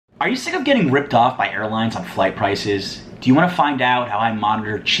Are you sick of getting ripped off by airlines on flight prices? Do you want to find out how I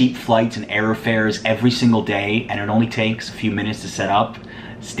monitor cheap flights and airfares every single day and it only takes a few minutes to set up?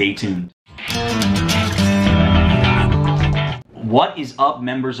 Stay tuned. What is up,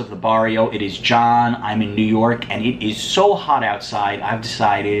 members of the barrio? It is John. I'm in New York and it is so hot outside. I've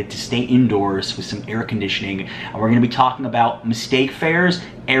decided to stay indoors with some air conditioning, and we're going to be talking about mistake fares,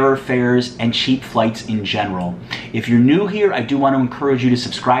 error fares, and cheap flights in general. If you're new here, I do want to encourage you to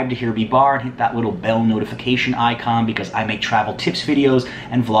subscribe to Here Be Barr and hit that little bell notification icon because I make travel tips videos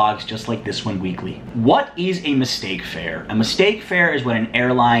and vlogs just like this one weekly. What is a mistake fare? A mistake fare is when an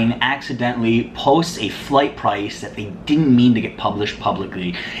airline accidentally posts a flight price that they didn't mean to get published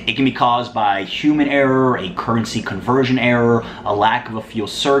publicly. It can be caused by human error, a currency conversion error, a lack of a fuel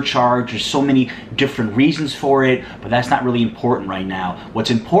surcharge. There's so many different reasons for it, but that's not really important right now. What's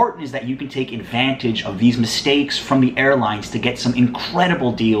important is that you can take advantage of these mistakes from the airlines to get some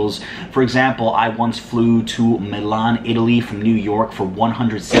incredible deals. For example, I once flew to Milan, Italy from New York for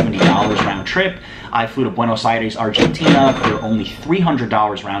 $170 round trip. I flew to Buenos Aires, Argentina for only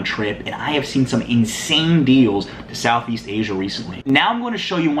 $300 round trip, and I have seen some insane deals to Southeast Asia recently. Now I'm going to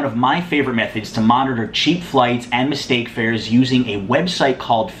show you one of my favorite methods to monitor cheap flights and mistake fares using a website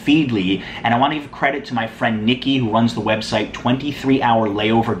called Feedly, and I want to give credit to my friend Nikki who runs the website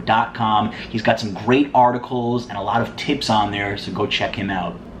 23hourlayover.com. He's got some great articles and a lot of tips on there, so go check him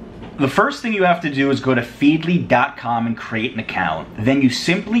out. The first thing you have to do is go to feedly.com and create an account. Then you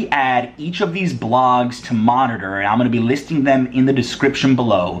simply add each of these blogs to monitor, and I'm going to be listing them in the description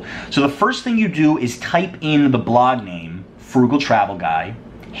below. So the first thing you do is type in the blog name, Frugal Travel Guy,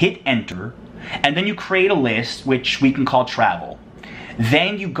 hit enter, and then you create a list which we can call travel.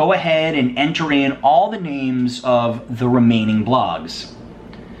 Then you go ahead and enter in all the names of the remaining blogs.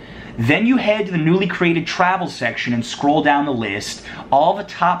 Then you head to the newly created travel section and scroll down the list. All the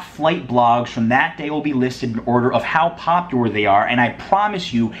top flight blogs from that day will be listed in order of how popular they are, and I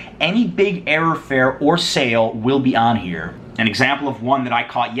promise you, any big error fare or sale will be on here. An example of one that I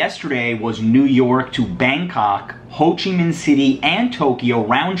caught yesterday was New York to Bangkok, Ho Chi Minh City, and Tokyo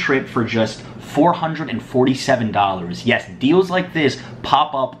round trip for just $447. Yes, deals like this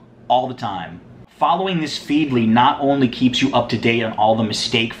pop up all the time. Following this Feedly not only keeps you up to date on all the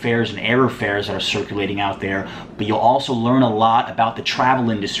mistake fares and error fares that are circulating out there, but you'll also learn a lot about the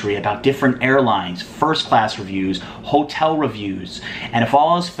travel industry, about different airlines, first class reviews, hotel reviews, and if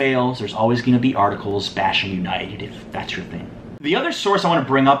all else fails, there's always going to be articles bashing United if that's your thing. The other source I want to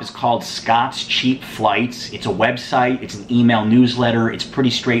bring up is called Scott's Cheap Flights. It's a website, it's an email newsletter, it's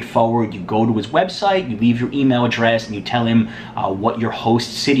pretty straightforward. You go to his website, you leave your email address, and you tell him what your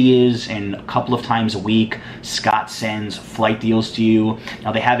host city is, and a couple of times a week, Scott sends flight deals to you.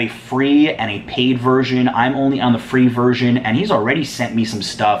 Now they have a free and a paid version. I'm only on the free version, and he's already sent me some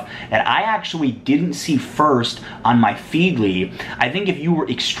stuff that I actually didn't see first on my Feedly. I think if you were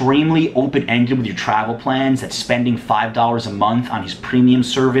extremely open-ended with your travel plans, that spending $5 a month on his premium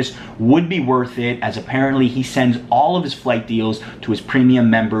service would be worth it, as apparently he sends all of his flight deals to his premium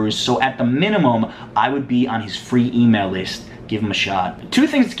members. So at the minimum, I would be on his free email list. Give him a shot. Two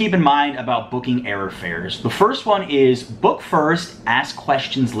things to keep in mind about booking error fares. The first one is book first, ask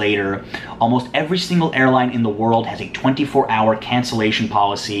questions later. Almost every single airline in the world has a 24-hour cancellation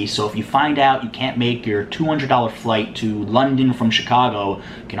policy, so if you find out you can't make your $200 flight to London from Chicago,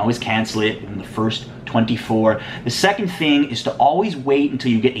 you can always cancel it in the first 24. The second thing is to always wait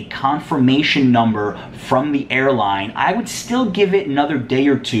until you get a confirmation number from the airline. I would still give it another day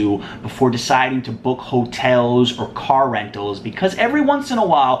or two before deciding to book hotels or car rentals, because every once in a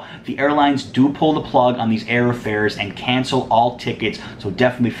while the airlines do pull the plug on these error fares and cancel all tickets, so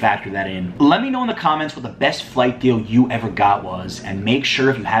definitely factor that in. Let me know in the comments what the best flight deal you ever got was, and make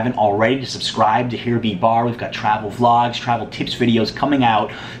sure if you haven't already to subscribe to Here Be Barr. We've got travel vlogs, travel tips videos coming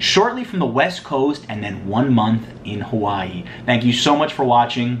out shortly from the West Coast, and then 1 month in Hawaii. Thank you so much for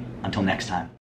watching. Until next time.